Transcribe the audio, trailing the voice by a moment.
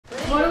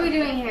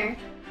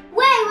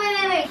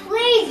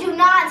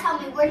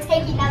we're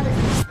taking down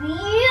this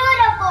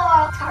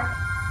beautiful target.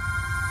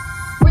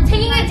 We're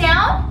taking it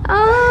down?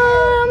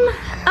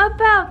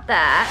 About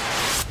that.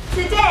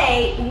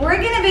 Today,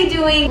 we're gonna be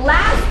doing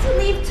last to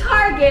leave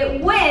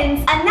target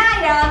wins an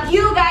item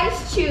you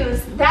guys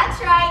choose. That's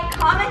right,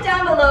 comment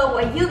down below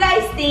what you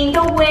guys think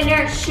the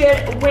winner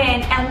should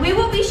win. And we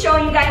will be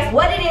showing you guys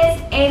what it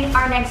is in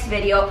our next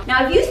video.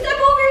 Now, if you step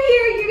over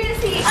here, you're gonna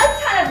see a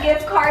ton of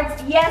gift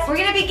cards. Yes, we're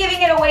gonna be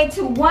giving it away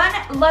to one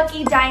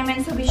lucky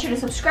diamond. So be sure to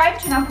subscribe,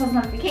 turn on post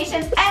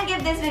notifications, and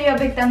give this video a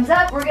big thumbs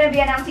up. We're gonna be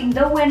announcing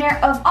the winner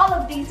of all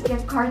of these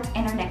gift cards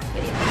in our next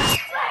video.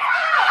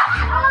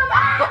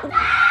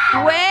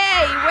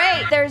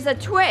 Wait, there's a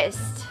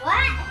twist.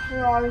 What?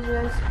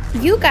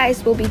 You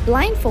guys will be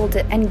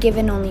blindfolded and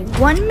given only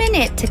 1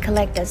 minute to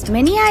collect as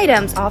many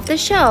items off the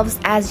shelves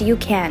as you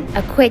can.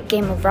 A quick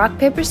game of rock,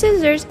 paper,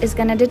 scissors is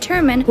gonna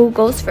determine who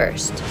goes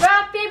first.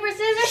 Rock, paper,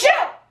 scissors,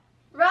 shoot!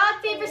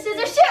 Rock, paper,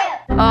 scissors, shoot!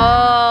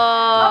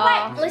 Oh,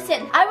 wait,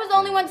 listen. I was the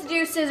only one to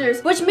do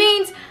scissors, which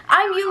means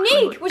I'm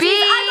unique, which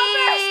means I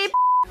go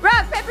first.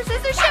 Rock, paper,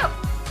 scissors, shoot!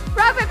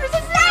 Rock, paper,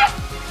 scissors,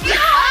 shoot!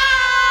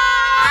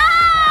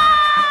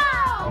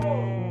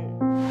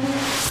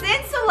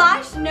 Since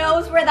Solange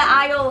knows where the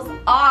aisles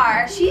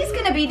are, she's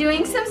gonna be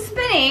doing some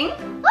spinning.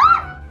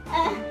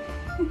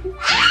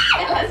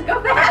 And let's go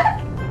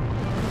back.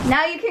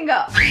 Now you can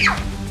go. I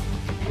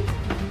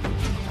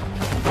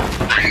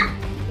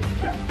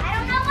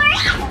don't know where it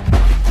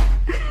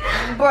is.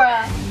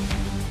 Bruh.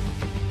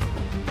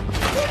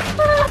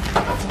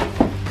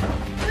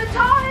 The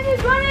time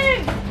is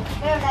running!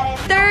 Where that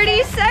is.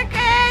 30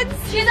 seconds.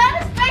 She's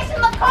out of space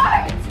in the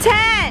cards!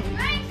 10,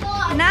 Drink,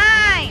 Solange.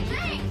 9,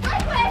 Drink,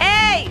 liquid.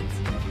 8,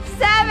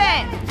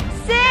 7,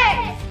 6,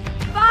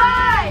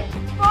 5,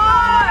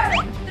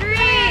 4, 3,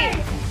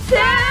 2,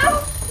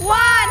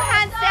 1.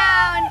 Hands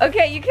down.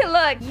 Okay, you can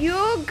look.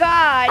 You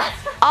got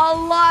a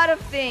lot of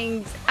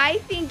things. I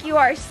think you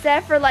are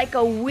set for like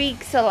a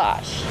week,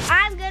 Solange.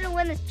 I'm gonna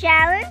win this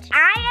challenge.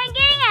 I ain't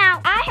getting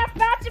out. I have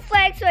Frosted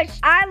Flakes, which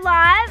I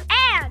love,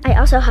 and I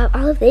also have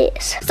all of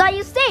these. So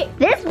you see,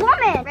 this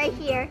woman right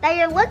here that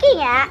you're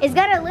looking at is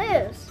gonna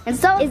lose. And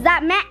so is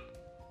that Matt.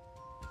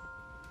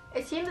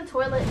 Is he in the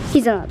toilet?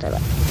 He's in the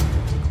toilet.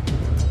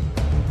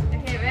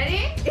 Okay,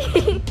 ready?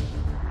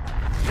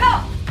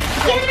 Go!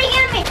 Give me.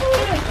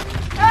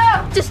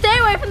 Oh, just stay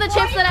away from the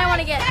chips that I want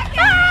to get.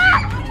 No!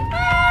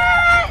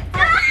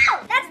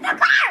 That's the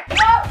car!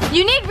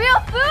 You need real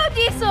food,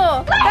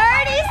 Diesel.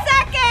 30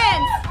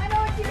 seconds. I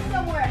know it's here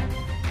somewhere.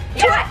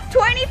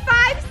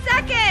 25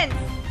 seconds.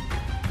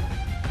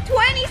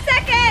 20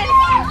 seconds.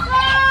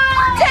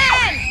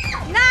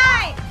 10,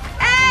 9,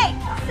 8,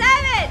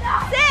 7,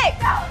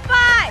 6,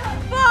 5,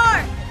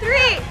 4,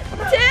 3,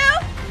 2,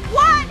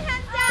 1.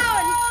 Hands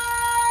down.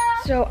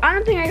 So I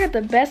don't think I got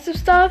the best of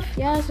stuff.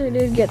 Yes, I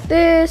did get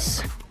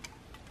this.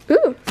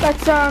 Ooh, got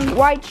some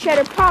white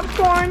cheddar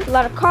popcorn, a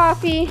lot of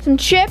coffee, some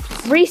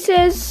chips,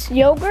 Reese's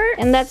yogurt,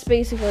 and that's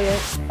basically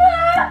it.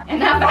 And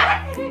now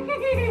back.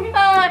 Oh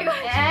my god.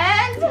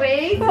 And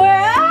wait.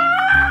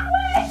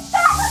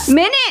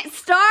 Minute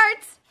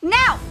starts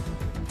now.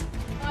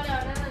 Oh,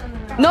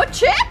 No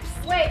chips?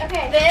 Wait,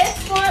 okay.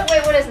 This one,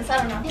 wait, what is this? I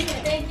don't know.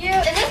 Thank you.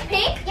 Is this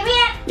pink? Give me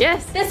it.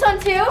 Yes. This one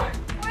too?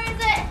 Where is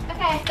it?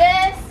 Okay.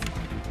 This.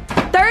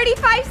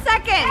 35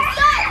 seconds.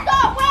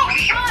 Stop,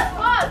 wait.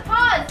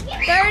 Pause.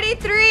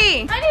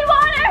 33. I need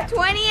water.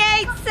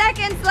 28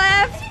 seconds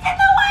left. She's in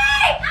the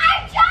way.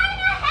 I'm trying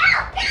to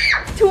help.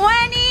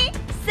 20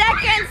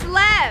 seconds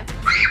left.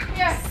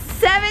 Here.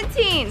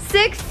 17,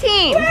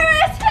 16, Where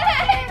is it?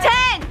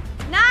 10,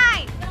 9,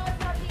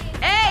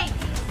 8,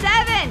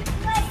 7,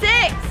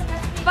 6,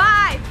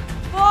 5,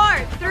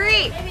 4,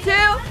 3, 2,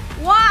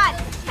 1.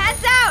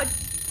 Hands out.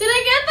 Did I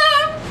get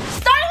them?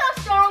 Starting off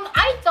strong,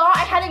 I thought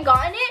I hadn't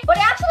gotten it, but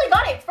I actually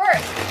got it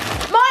first.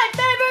 My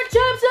favorite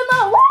chips in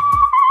the world!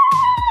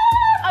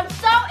 I'm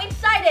so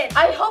excited.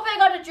 I hope I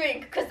got a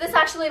drink, because this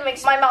actually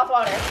makes my mouth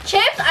water.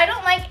 Chips, I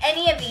don't like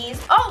any of these.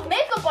 Oh,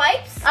 makeup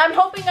wipes. I'm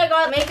hoping I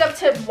got makeup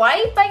to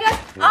wipe, I guess.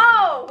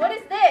 Oh, what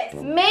is this?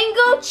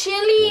 Mango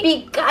chili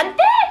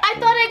picante? I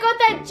thought I got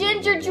that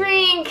ginger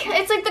drink.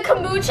 It's like the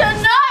kombucha.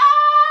 No!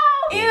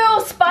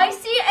 Ew,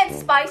 spicy and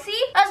spicy?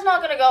 That's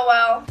not gonna go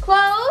well.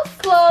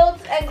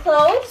 Clothes, and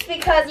clothes,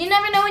 because you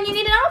never know when you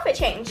need an outfit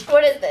change.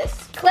 What is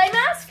this? Clay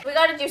mask? We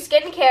gotta do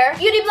skincare.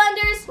 Beauty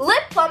blenders,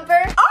 lip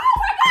plumper. Oh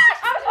my gosh!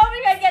 I was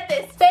hoping I'd get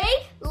this.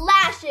 Fake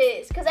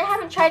lashes, because I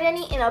haven't tried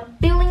any in a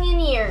billion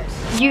years.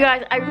 You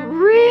guys, I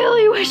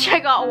really wish I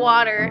got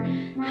water.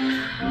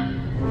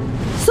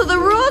 So the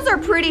rules are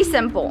pretty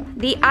simple.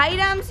 The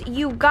items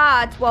you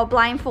got while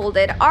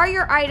blindfolded are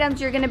your items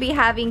you're gonna be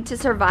having to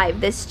survive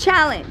this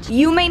challenge.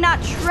 You may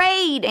not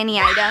trade any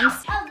items.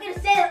 I was gonna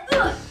say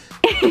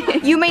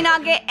that. You may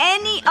not get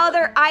any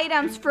other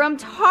items from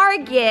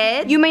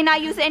Target. You may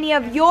not use any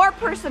of your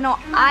personal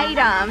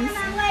items.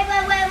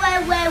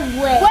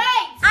 Wait.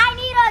 I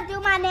need need to do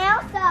my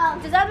nails,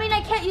 so. Does that mean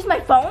I can't use my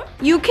phone?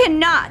 You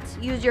cannot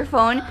use your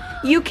phone.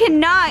 You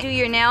cannot do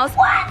your nails.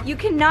 What? You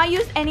cannot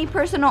use any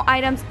personal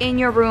items in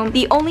your room.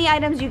 The only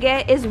items you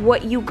get is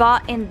what you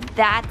got in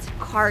that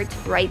cart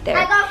right there.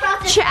 I got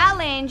frosted.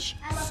 Challenge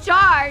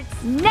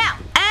starts now.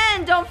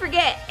 And don't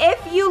forget,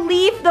 if you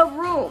leave the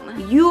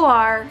room, you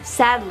are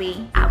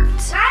sadly out. I'm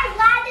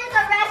glad there's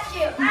a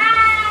restroom.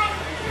 Bye.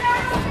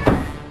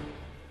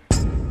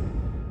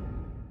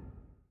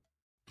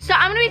 So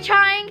I'm gonna be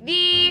trying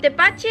the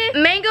tepache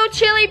mango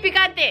chili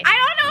picante. I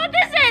don't know what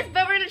this is,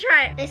 but we're gonna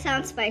try it. It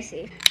sounds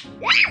spicy.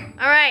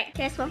 All right.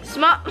 Can I smell?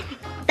 Smell.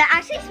 That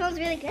actually smells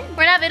really good. We're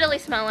gonna have Italy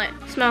smell it.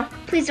 Smell.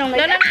 Please don't No,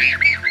 like no. that.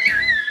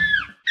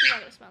 She's not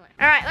gonna smell it.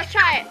 All right, let's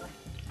try it.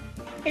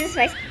 Is it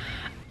spicy?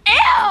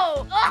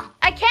 Ew! Ugh,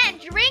 I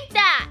can't drink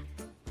that.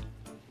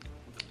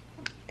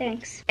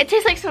 Thanks. It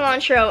tastes like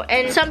cilantro,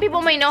 and some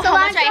people may know how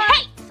much I Cilantro?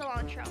 hate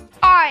cilantro.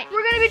 All right,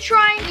 we're gonna be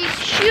trying these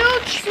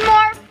huge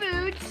smart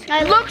foods.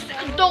 I Looks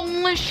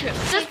delicious.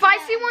 The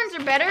spicy ones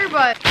are better,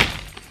 but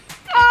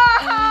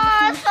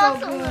Oh, so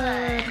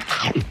good.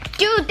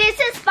 Dude, this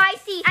is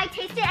spicy. I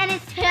taste it and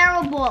it's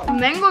terrible.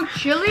 mango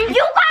chili. You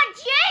got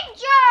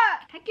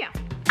ginger! Heck yeah.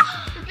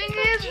 The thing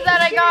is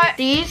that I got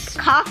these.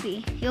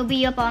 Coffee. You'll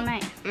be up all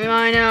night.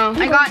 I know.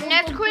 I got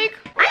Nesquik.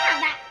 I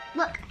have that.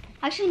 Look.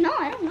 Actually, no,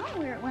 I don't know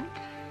where it went.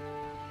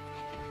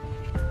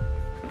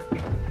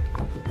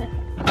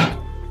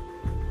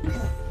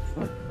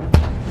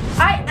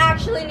 I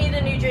actually need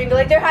a new drink.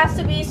 Like, there has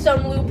to be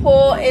some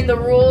loophole in the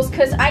rules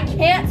because I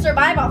can't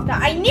survive off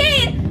that. I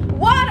need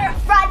water.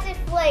 Frosted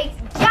Flakes,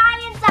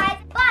 giant size,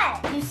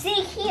 but you see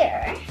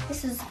here,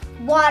 this is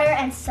water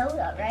and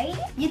soda, right?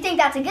 You think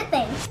that's a good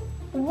thing?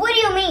 What do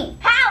you mean?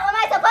 How am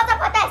I supposed to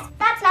put this?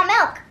 That's not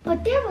milk.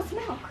 But there was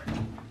milk.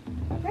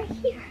 Right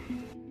here.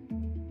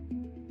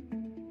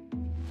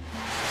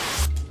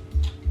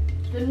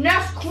 The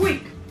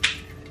Nesquik.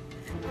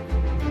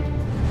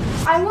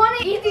 I want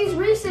to eat these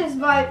Reese's,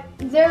 but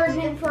they're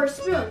in for a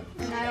spoon,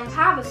 and I don't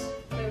have a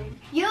spoon.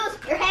 Use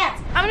your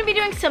hands. I'm gonna be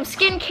doing some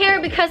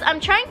skincare because I'm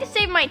trying to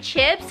save my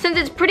chips since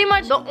it's pretty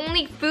much the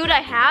only food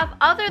I have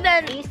other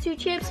than these two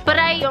chips, but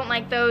I don't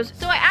like those.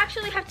 So I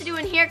actually have to do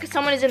in here because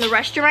someone is in the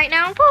restroom right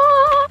now.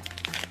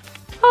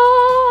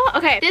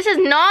 Okay, this is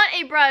not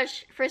a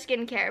brush for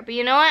skincare, but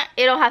you know what?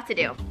 It'll have to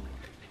do.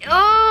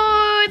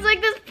 Oh, it's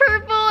like this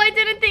purple. I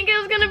didn't think it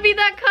was gonna be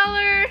that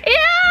color.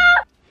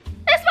 Yeah!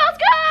 It smells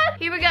good!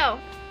 Here we go.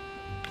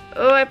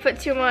 Oh, I put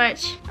too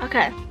much.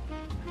 Okay.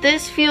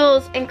 This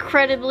feels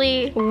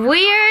incredibly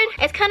weird.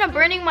 It's kind of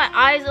burning my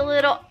eyes a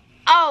little.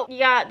 Oh,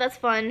 yeah, that's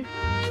fun.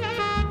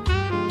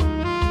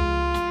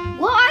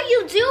 What are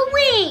you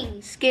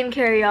doing?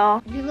 Skincare,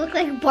 y'all. You look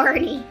like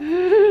Barney.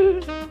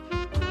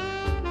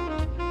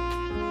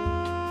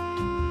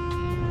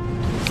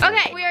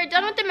 Okay, we are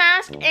done with the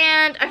mask,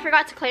 and I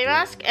forgot to clay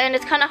mask, and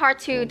it's kind of hard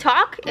to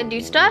talk and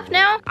do stuff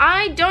now.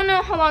 I don't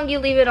know how long you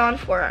leave it on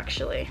for,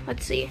 actually.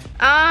 Let's see.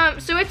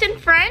 So it's in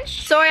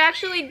French, so I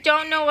actually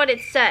don't know what it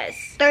says.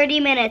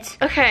 30 minutes.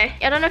 Okay,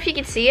 I don't know if you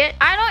can see it.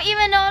 I don't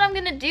even know what I'm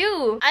gonna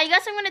do. I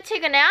guess I'm gonna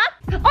take a nap.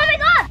 Oh my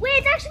god! Wait,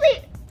 it's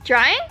actually...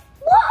 Drying?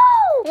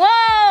 Whoa!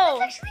 Whoa!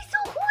 It's actually so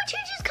cool. It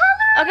changes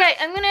color. Okay,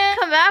 I'm gonna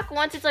come back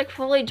once it's like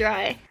fully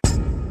dry.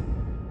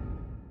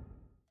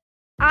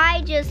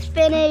 I just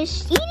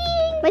finished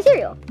eating my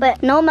cereal,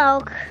 but no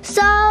milk.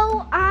 So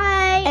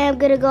I am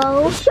gonna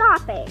go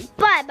shopping.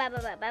 But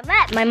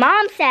my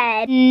mom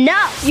said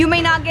no. You may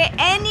not get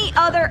any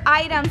other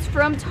items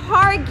from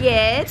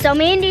Target. So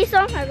me and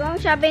Diesel are going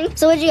shopping.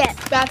 So what'd you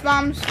get? Bath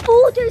bombs.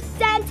 Oh, they're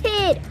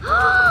scented.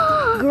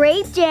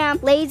 Grape jam,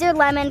 laser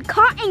lemon,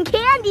 cotton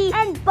candy,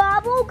 and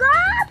bubble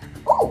gum.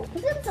 Oh,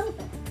 look at this.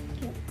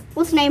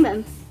 Let's name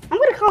him. I'm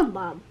gonna call him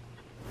Bob.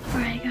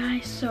 Alright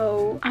guys,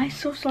 so I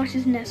stole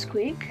Celeste's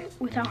Nesquik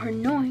without her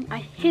knowing. I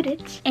hid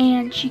it,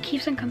 and she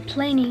keeps on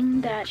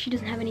complaining that she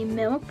doesn't have any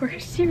milk for her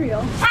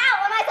cereal.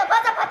 How am I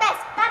supposed to put this?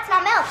 That's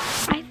not milk.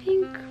 I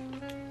think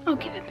I'll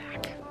give it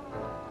back.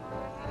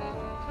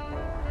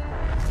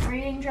 Are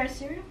you eating dry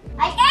cereal?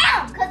 I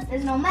am, because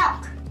there's no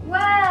milk.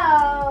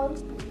 Wow.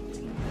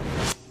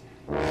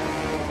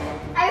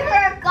 I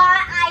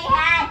forgot I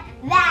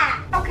had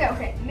that.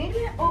 Okay. Maybe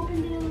I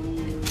opened it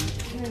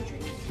and then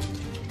drink it.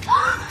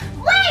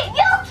 Wait,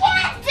 you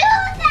can't do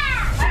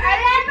that!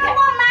 Remember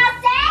what Mom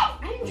said?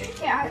 I didn't drink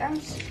it. I'm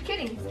just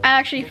kidding. I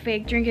actually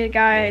fake drink it,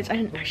 guys. I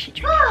didn't actually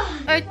drink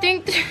it. I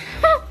think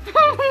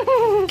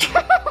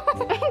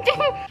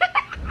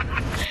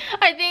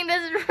I think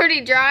this is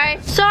pretty dry.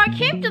 So I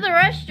came to the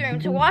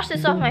restroom to wash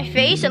this off my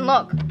face, and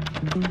look.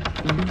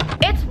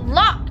 It's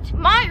locked.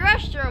 My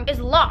restroom is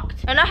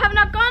locked. And I have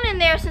not gone in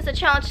there since the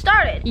challenge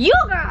started. You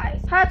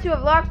guys had to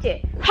have locked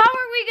it. How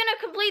are we gonna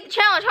complete the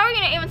challenge? How are we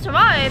gonna even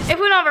survive if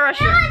we don't have a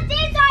restroom? You're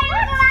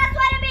the last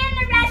one to be in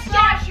the restroom.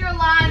 Josh, you're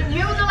lying.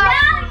 You the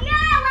last one. No,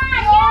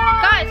 you're lying.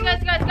 Guys.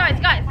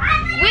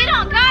 We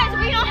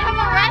don't have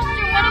a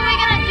restroom. What are we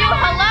gonna do?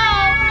 Hello?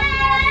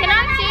 Can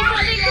I say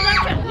something?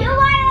 Because You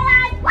are the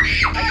last one.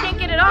 I can't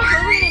get it off.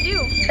 What are we gonna do?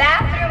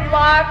 Bathroom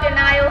locked in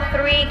aisle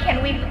count 3,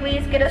 can we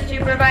please get a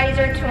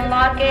supervisor to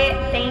unlock it?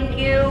 Thank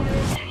you.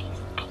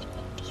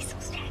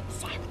 Diesel's trying to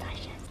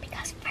sabotage us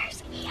because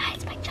first he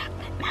hides my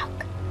chocolate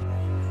milk.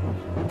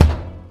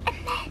 And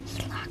then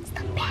he locks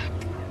the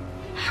bathroom.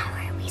 How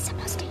are we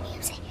supposed to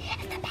use it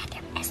if the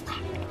bathroom is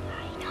locked?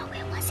 I know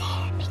it was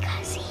him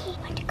because he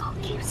went to go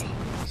use it.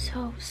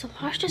 So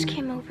Solange just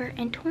came over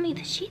and told me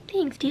that she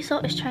thinks Diesel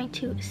is trying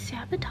to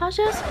sabotage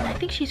us, and I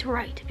think she's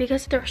right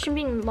because the restroom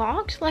being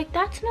locked, like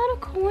that's not a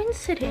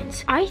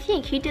coincidence. I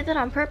think he did that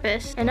on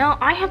purpose, and now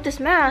I have this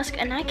mask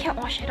and I can't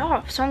wash it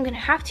off, so I'm gonna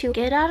have to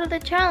get out of the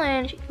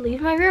challenge,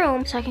 leave my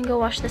room so I can go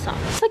wash this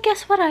off. But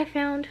guess what I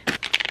found?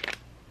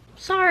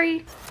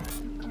 Sorry.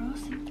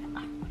 Girls think that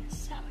I'm gonna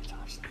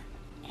sabotage them,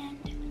 and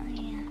I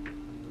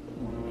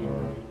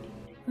am.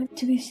 But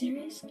to be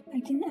serious, I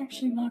didn't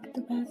actually lock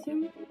the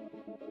bathroom.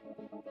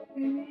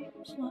 Maybe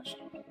it's locked.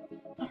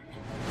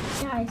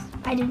 Guys,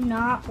 I did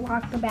not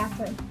lock the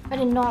bathroom. I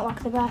did not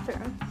lock the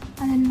bathroom.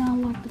 I did not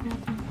lock the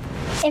bathroom.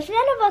 If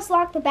none of us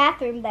locked the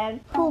bathroom, then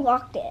who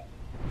locked it?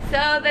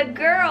 So the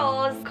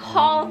girls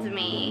called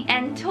me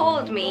and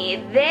told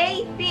me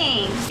they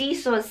think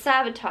Diesel is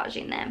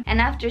sabotaging them. And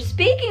after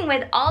speaking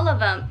with all of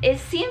them, it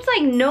seems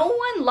like no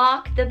one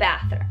locked the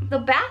bathroom. The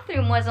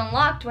bathroom was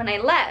unlocked when I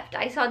left.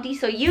 I saw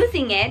Diesel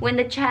using it when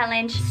the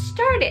challenge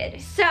started.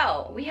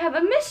 So we have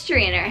a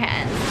mystery in our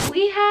hands.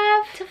 We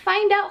have to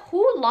find out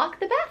who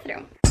locked the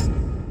bathroom.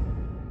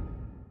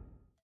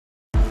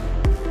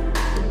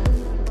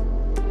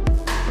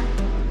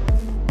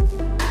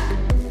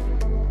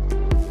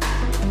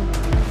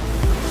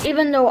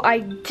 Even though I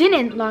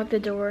didn't lock the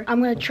door,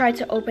 I'm gonna try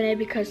to open it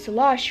because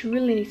Solange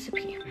really needs to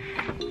pee.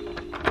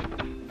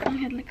 I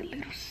had like a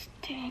little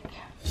stick.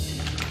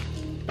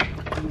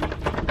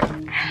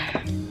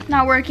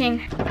 Not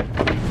working.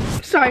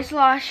 Sorry,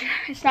 Solange,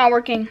 it's not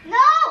working.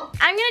 No!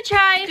 I'm gonna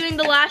try doing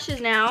the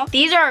lashes now.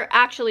 These are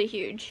actually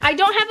huge. I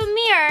don't have a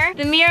mirror.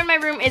 The mirror in my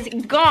room is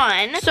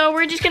gone. So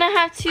we're just gonna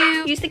have to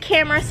use the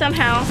camera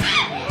somehow.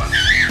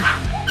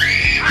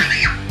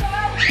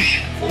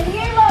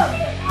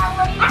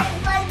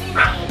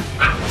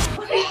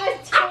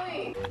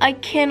 I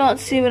cannot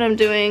see what I'm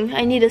doing.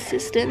 I need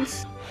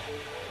assistance.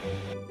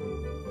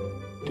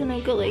 Then I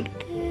go like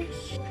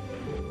this.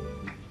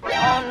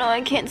 Oh no,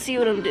 I can't see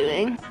what I'm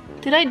doing.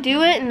 Did I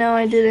do it? No,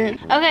 I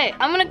didn't. Okay,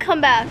 I'm gonna come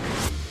back.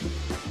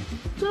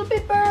 Toilet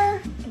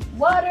paper,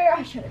 water.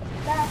 I should have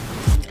done that.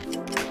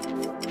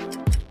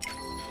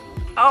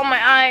 Oh, my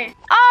eye.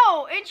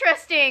 Oh,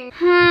 interesting.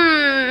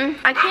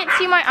 I can't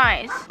see my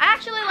eyes. I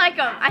actually like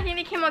them. I think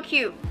they came out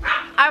cute.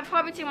 I'll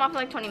probably take them off for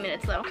like 20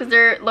 minutes though, because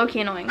they're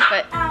low-key annoying,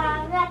 but.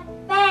 Oh, that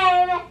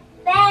baby,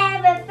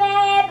 baby,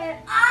 baby.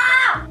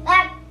 Oh,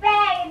 that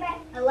baby.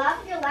 I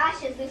love your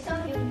lashes. They're so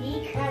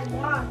unique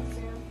and long.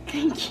 So.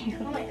 Thank you.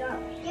 Oh my god.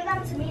 Give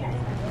them to me.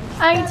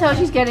 I can tell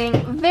she's getting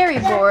very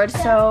bored,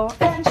 so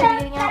I think she'll be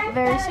getting out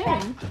very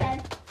soon.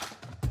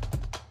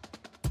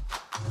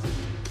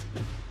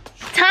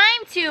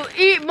 Time to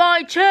eat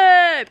my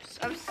chips.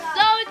 I'm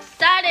so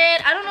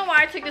excited. I don't know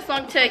why I took this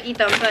long to eat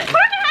them, but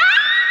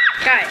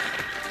guys,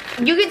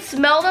 you can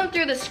smell them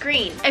through the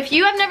screen. If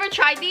you have never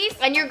tried these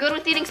and you're good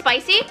with eating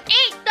spicy,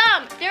 eat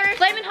them. They're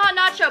Flamin' Hot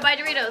Nacho by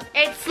Doritos.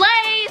 It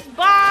slays,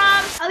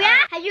 bomb. Oh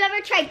yeah? Have you ever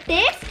tried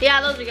this?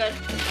 Yeah, those are good.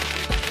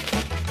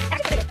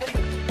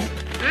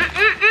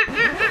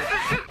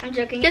 I'm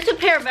joking. This would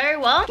pair very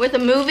well with a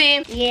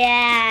movie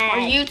Yeah. or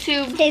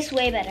YouTube. Tastes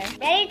way better.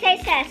 Ready?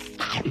 Taste test.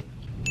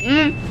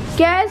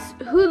 Guess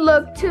who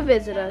looked to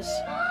visit us?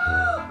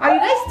 Are you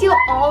guys still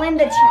all in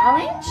the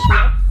challenge?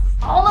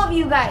 All of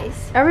you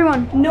guys.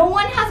 Everyone. No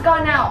one has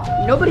gone out.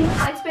 Nobody.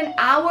 It's been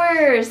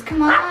hours.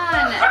 Come on.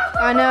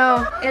 I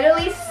know. At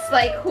least,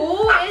 like,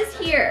 who is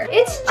here?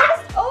 It's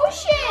just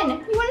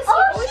Ocean. You want to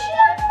see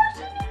Ocean?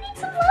 You need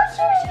some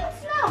lotion.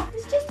 No,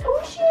 it's just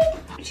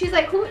Ocean. She's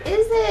like, who is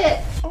it?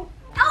 Oh,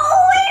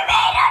 we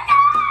made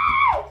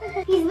a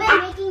noise! He's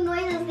been making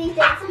noises these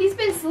days. He's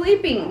been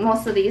sleeping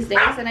most of these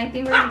days, and I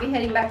think we're gonna be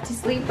heading back to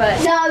sleep, but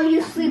No,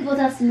 you sleep with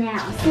us now.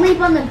 Sleep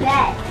on the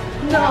bed.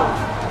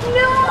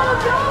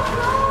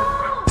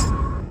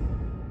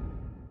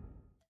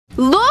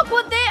 Look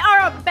what they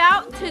are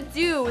about to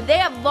do. They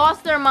have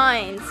lost their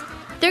minds.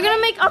 They're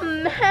gonna make a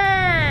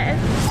mess.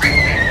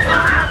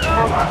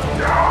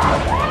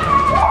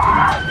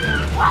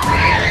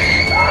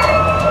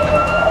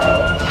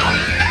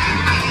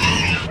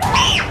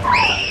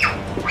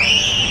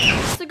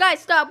 So guys,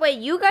 stop. Wait,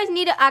 you guys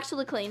need to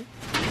actually clean.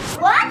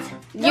 What?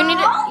 You need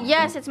to,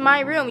 yes, it's my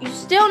room. You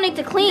still need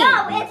to clean.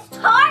 No, it's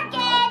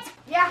Target!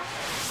 Yeah.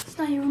 It's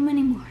not your room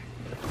anymore.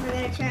 We're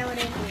gonna try what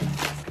it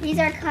is. These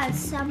are called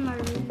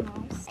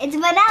submarinos. It's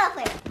vanilla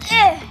flavor.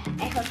 Ugh.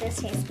 I hope this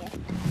tastes good.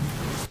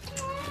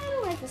 I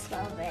don't like the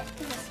smell of it. It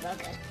doesn't smell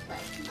good, but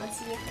let's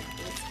see if it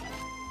tastes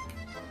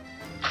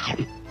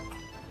good.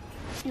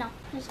 No,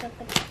 just go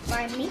put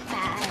my meat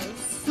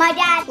pies. My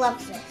dad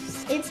loves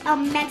this. It's a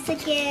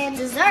Mexican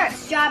dessert.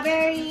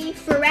 Strawberry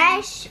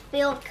fresh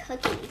filled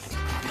cookies.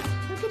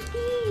 Look at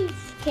these.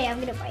 Okay, I'm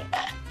gonna bite.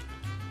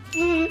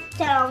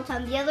 10 all the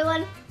time. The other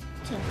one,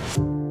 2.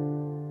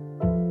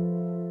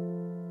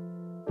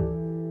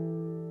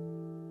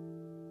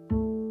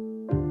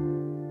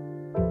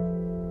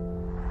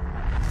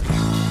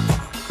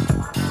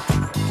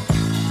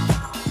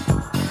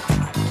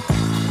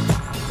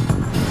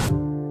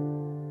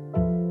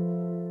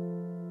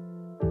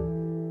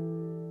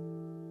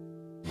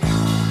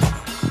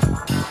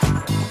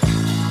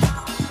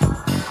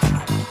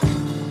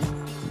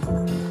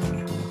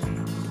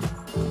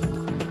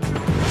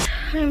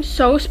 I'm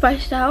so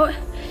spiced out,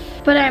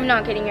 but I'm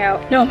not getting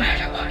out, no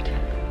matter what.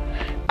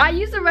 I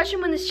used the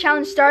restroom when this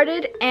challenge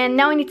started, and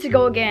now I need to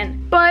go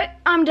again. But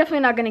I'm definitely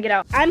not gonna get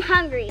out. I'm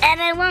hungry,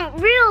 and I want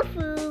real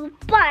food,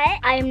 but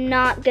I'm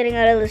not getting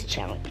out of this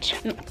challenge.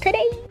 Not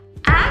today.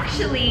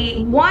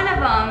 Actually, one of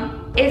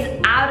them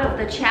is out of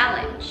the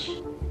challenge.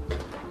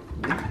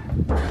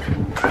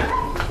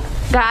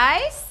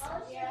 Guys,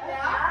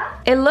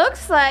 it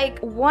looks like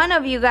one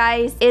of you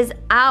guys is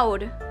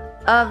out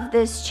of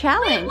this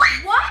challenge.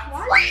 What?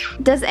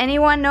 Does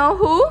anyone know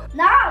who?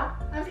 No,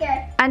 I'm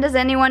scared. And does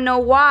anyone know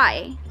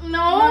why?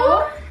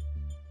 No.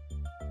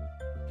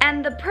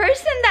 And the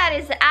person that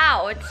is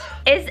out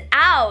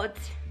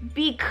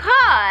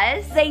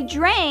because they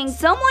drank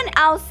someone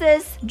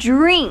else's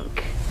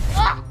drink.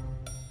 Oh.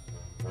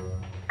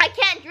 I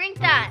can't drink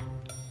that.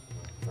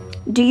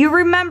 Do you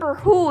remember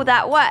who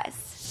that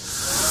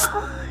was?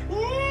 No!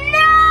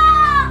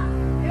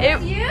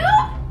 You?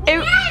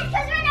 Yes,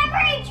 because whenever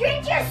I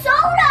drink your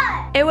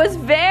soda. It was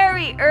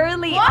very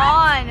early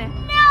on.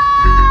 No!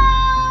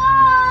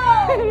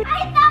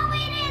 I thought we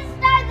didn't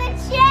start the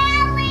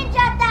challenge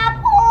at that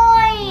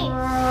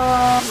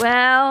point.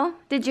 Well,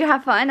 did you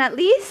have fun at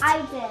least?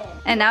 I did.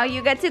 And now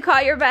you get to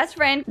call your best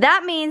friend.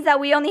 That means that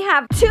we only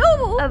have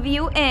 2 of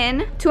you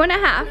in,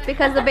 2.5,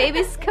 because the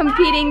baby's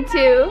competing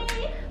too.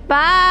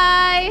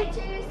 Bye.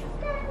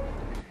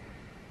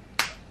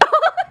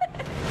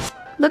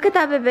 Look at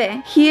that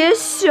bebe. He is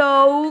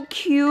so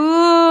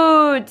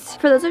cute.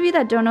 For those of you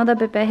that don't know that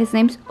bebe, his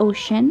name's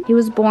Ocean. He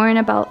was born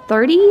about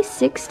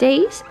 36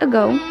 days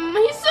ago.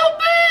 He's so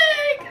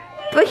big.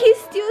 But he's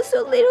still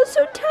so little,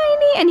 so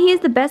tiny. And he is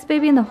the best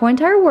baby in the whole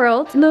entire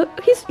world. Look,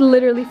 he's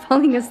literally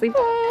falling asleep.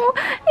 Oh,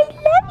 I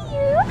love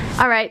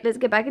you. All right, let's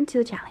get back into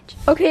the challenge.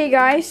 Okay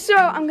guys, so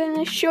I'm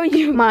gonna show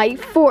you my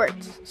fort.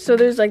 So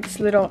there's like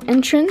this little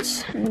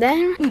entrance, and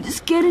then you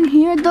just get in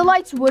here. The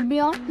lights would be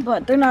on,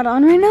 but they're not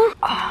on right now.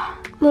 Oh,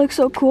 looks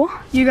so cool.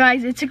 You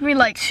guys, it took me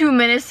like 2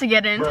 minutes to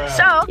get in.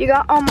 So you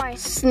got all my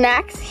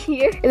snacks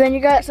here, and then you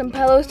got some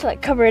pillows to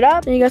like cover it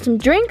up, and you got some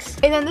drinks,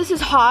 and then this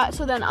is hot,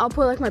 so then I'll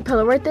put like my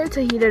pillow right there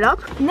to heat it up,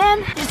 and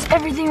then just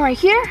everything right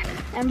here,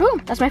 and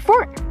boom, that's my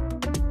fort.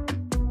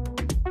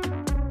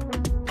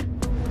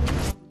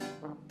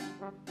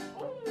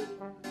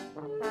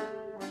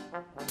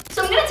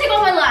 So I'm gonna take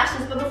off my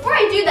lashes, but before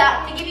I do that,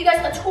 I'm gonna give you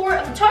guys a tour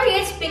of the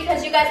Target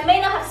because you guys may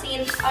not have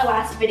seen our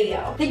last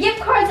video. The gift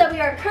cards that we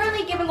are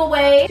currently giving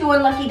away to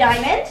Unlucky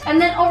Diamond.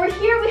 And then over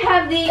here we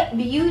have the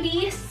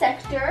beauty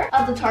sector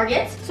of the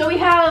Target. So we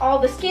have all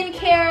the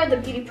skincare, the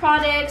beauty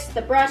products,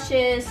 the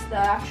brushes, the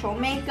actual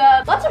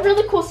makeup. Lots of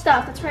really cool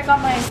stuff. That's where I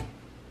got my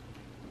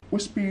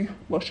wispy,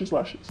 luscious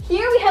lashes.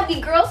 Here we have the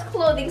girls'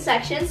 clothing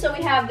section. So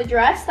we have the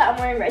dress that I'm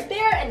wearing right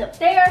there and up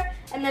there,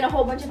 and then a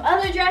whole bunch of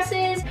other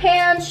dresses,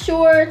 pants,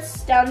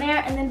 shorts down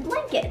there, and then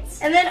blankets.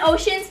 And then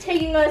Ocean's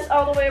taking us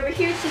all the way over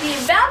here to the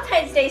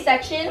Valentine's Day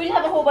section. We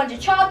have a whole bunch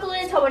of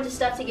chocolates, a whole bunch of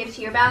stuff to give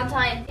to your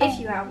Valentine, if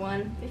you have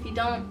one. If you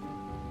don't,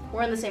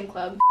 we're in the same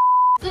club.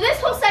 So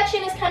this whole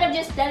section is kind of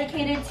just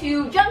dedicated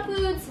to junk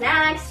food,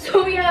 snacks.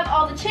 So we have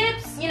all the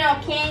chips, you know,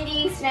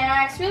 candy,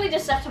 snacks, really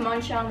just stuff to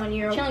munch on when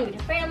you're chilling with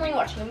your family,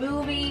 watching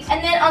movies.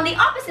 And then on the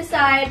opposite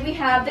side, we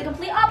have the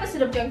complete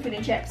opposite of junk food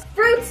and chips.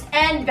 Fruits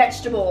and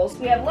vegetables.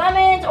 We have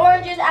lemons,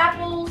 oranges,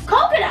 apples,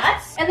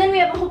 coconuts, and then we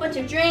have a whole bunch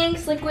of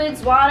drinks,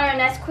 liquids, water,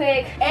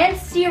 Nesquik, and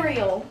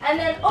cereal. And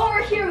then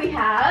over here we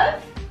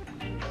have,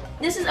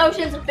 this is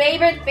Ocean's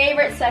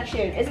favorite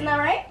section. Isn't that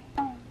right?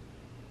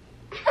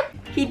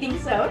 He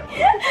thinks so.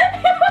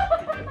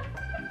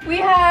 We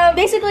have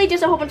basically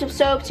just a whole bunch of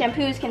soaps,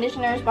 shampoos,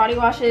 conditioners, body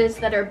washes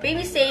that are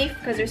baby safe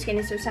because their skin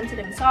is so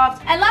sensitive and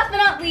soft. And last but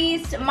not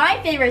least,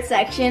 my favorite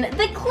section,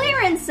 the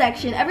clearance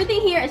section. Everything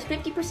here is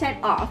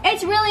 50% off.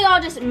 It's really all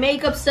just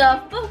makeup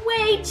stuff, but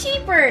way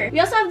cheaper. We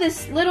also have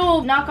this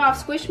little knockoff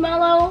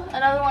Squishmallow,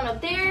 another one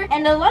up there,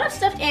 and a lot of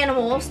stuffed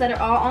animals that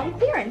are all on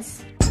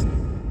clearance.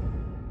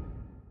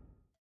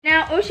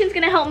 Now, Ocean's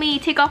gonna help me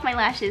take off my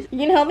lashes. You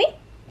gonna help me?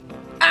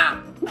 Ah!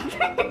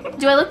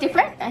 Do I look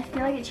different? I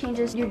feel like it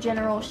changes your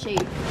general shape.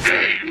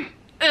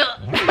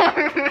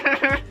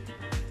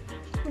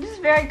 This is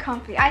very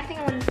comfy. I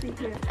think I'm gonna sleep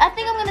here. I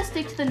think I'm gonna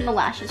stick to the no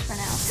lashes for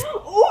now.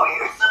 Oh,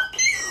 you're so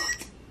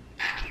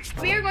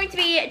cute! We are going to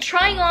be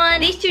trying on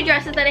these 2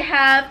 dresses that I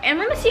have, and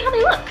we're gonna see how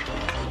they look.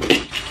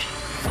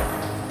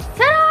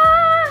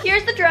 Ta-da!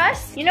 Here's the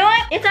dress. You know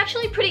what? It's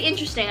actually pretty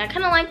interesting. I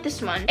kind of like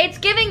this one. It's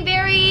giving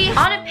very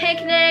on a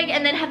picnic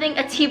and then having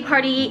a tea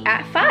party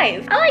at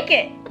 5. I like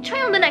it. Let's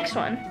try on the next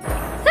one.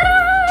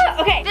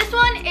 Ta-da! Okay, this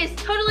one is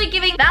totally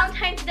giving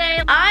Valentine's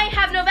Day. I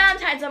have no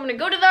Valentine's, so I'm gonna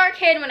go to the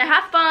arcade, I'm gonna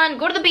have fun,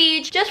 go to the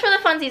beach, just for the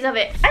funsies of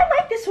it. I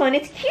like this one,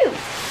 it's cute.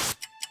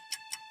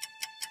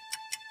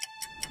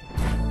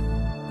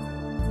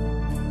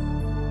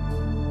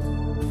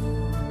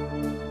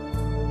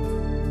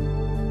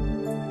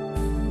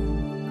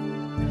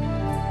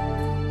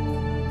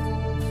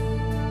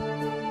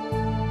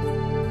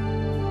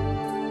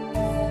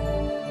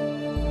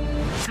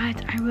 Guys,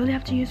 I really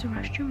have to use the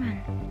restroom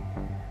and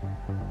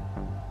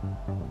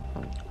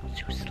I'm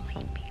so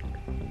sleepy.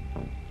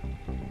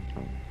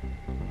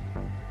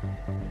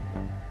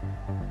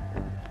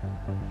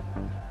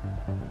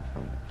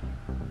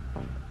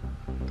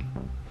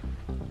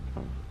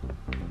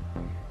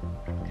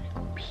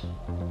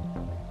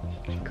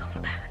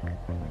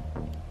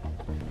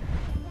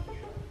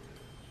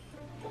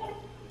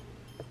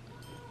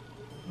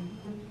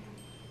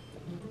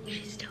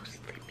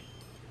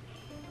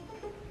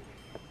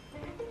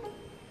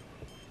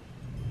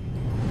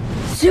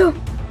 Sue,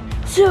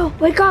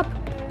 wake up.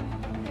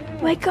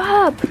 Wake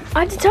up.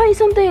 I have to tell you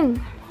something.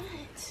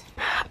 What?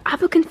 I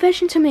have a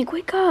confession to make.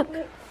 Wake up.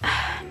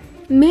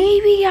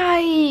 Maybe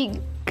I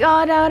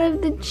got out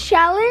of the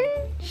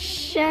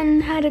challenge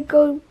and had to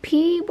go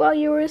pee while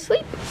you were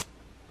asleep.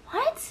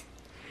 What?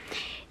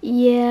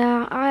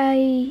 Yeah,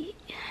 I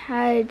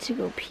had to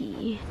go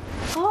pee.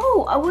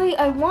 Oh, wait,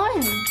 I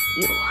won.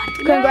 You won.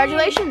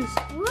 Congratulations.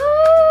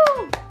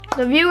 Woo!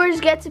 The viewers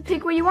get to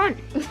pick what you want.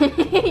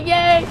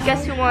 Yay!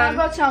 Guess who won?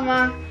 I'll go tell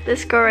Ma.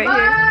 This girl right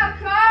here.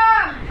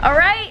 Come!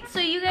 Alright,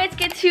 so you guys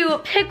get to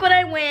pick what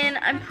I win.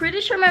 I'm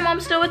pretty sure my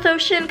mom's still with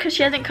Ocean because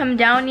she hasn't come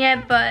down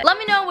yet, but let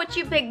me know what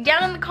you picked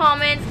down in the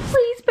comments.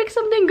 Please pick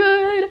something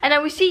good. And I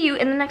will see you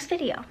in the next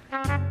video.